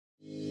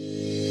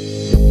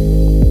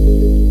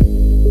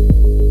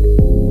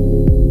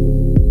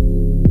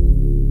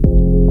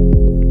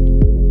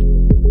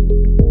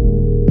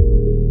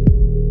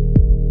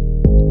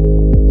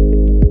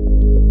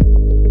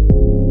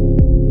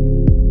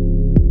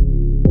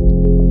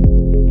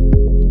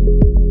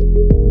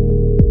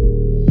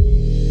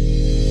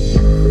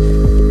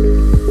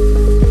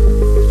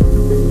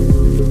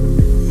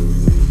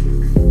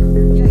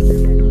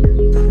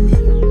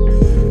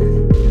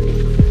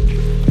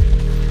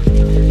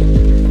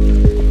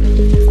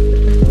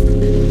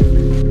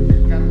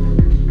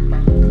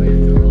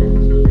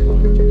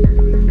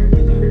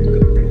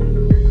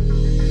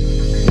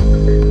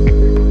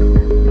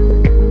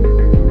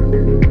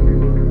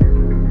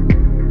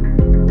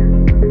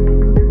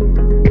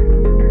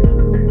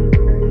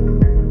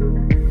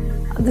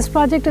This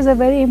project is a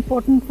very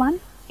important one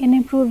in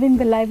improving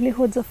the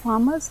livelihoods of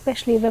farmers,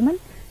 especially women.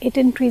 It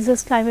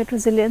increases climate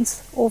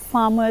resilience of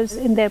farmers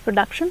in their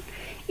production.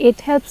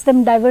 It helps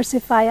them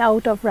diversify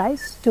out of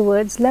rice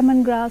towards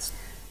lemongrass,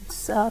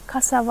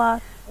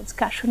 cassava,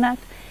 cashew nut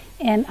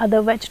and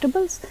other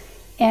vegetables.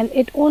 And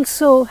it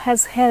also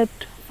has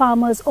helped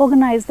farmers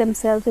organize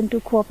themselves into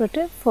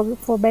cooperative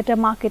for better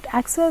market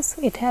access.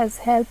 It has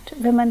helped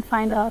women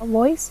find a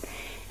voice.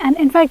 And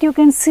in fact, you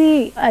can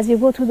see as you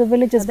go through the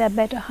villages, there are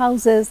better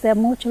houses, there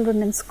are more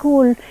children in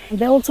school,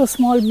 there are also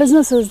small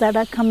businesses that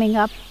are coming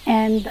up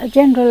and a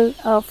general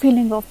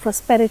feeling of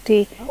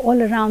prosperity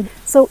all around.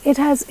 So it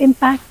has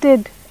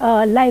impacted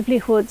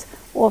livelihoods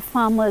of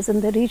farmers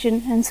in the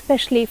region and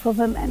especially for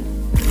women.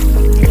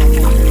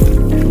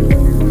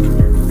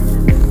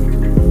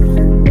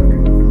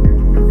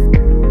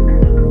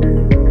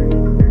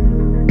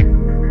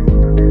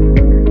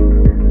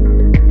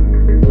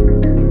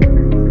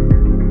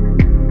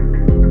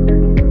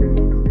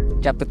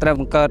 Chapter 3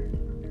 បង្កើត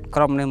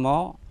ក្រុមនេះម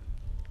ក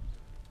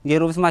និយាយ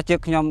រួមសមាជិក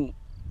ខ្ញុំ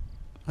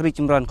រីក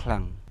ចម្រើនខ្លាំ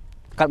ង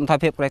កាត់បន្ថយ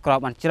ភាពក្រីក្រ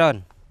បានច្រើន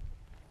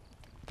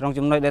ត្រង់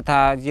ចំណុចដែល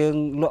ថាយើង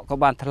លក់ក៏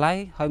បានថ្លៃ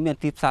ហើយមាន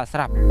ទីផ្សារស្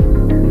រាប់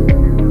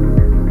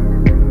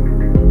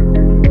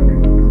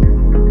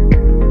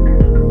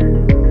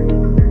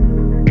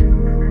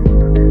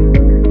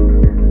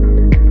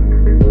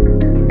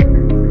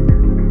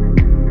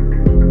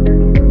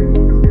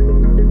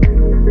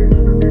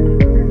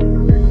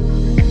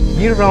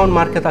Year-round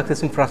market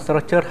access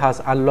infrastructure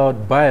has allowed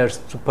buyers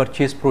to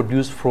purchase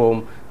produce from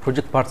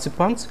project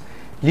participants,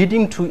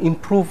 leading to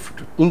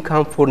improved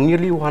income for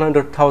nearly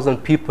 100,000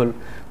 people,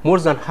 more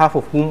than half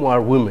of whom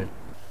are women.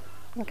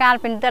 ការ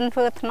ពិនិត្យធ្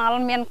វើថ្នល់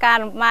មានការ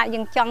លំបាកយើ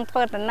ងចង់ធ្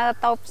វើដំណើរ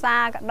ទៅផ្សា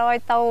រក៏ដោយ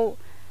ទៅ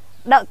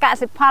ដឹកក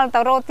សិផលទៅ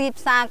រកទី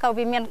ផ្សារក៏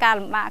វាមានការ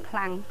លំបាកខ្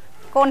លាំង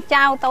កូន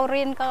ចៅទៅ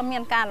រៀនក៏មា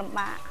នការលំ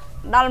បាក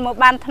ដល់មក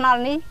បានថ្ន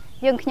ល់នេះ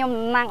យើងខ្ញុំ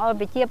តំណាងឲ្យ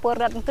ប្រជាពល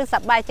រដ្ឋគឺស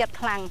ប្បាយចិត្ត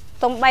ខ្លាំង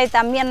ទោះបី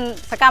តែមាន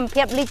សកម្ម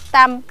ភាពលីក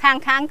តាម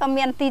ខាងក៏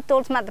មានទីទួ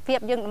លសមត្ថភាព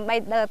យើងដើម្បី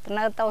ដើរ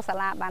ទៅសា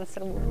លាបានស្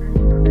រួល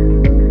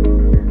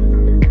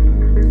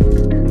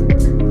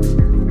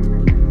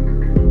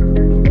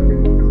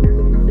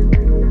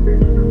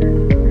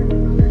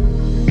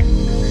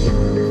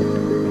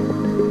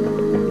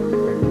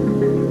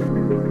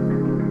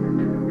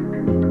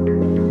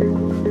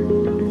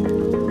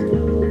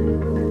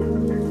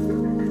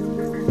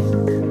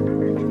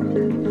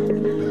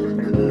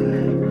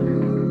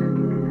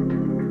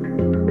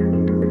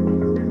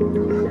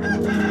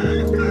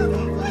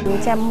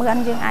ចាំមឿន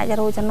យើងអាច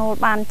រកចំណូល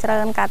បានច្រើ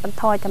នការបន្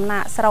ថយចំណា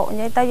ក់ស្រកនិ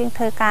យាយទៅយើង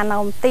ធ្វើការនៅ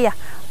ផ្ទះ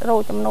រ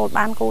កចំណូល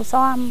បានគូស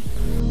ម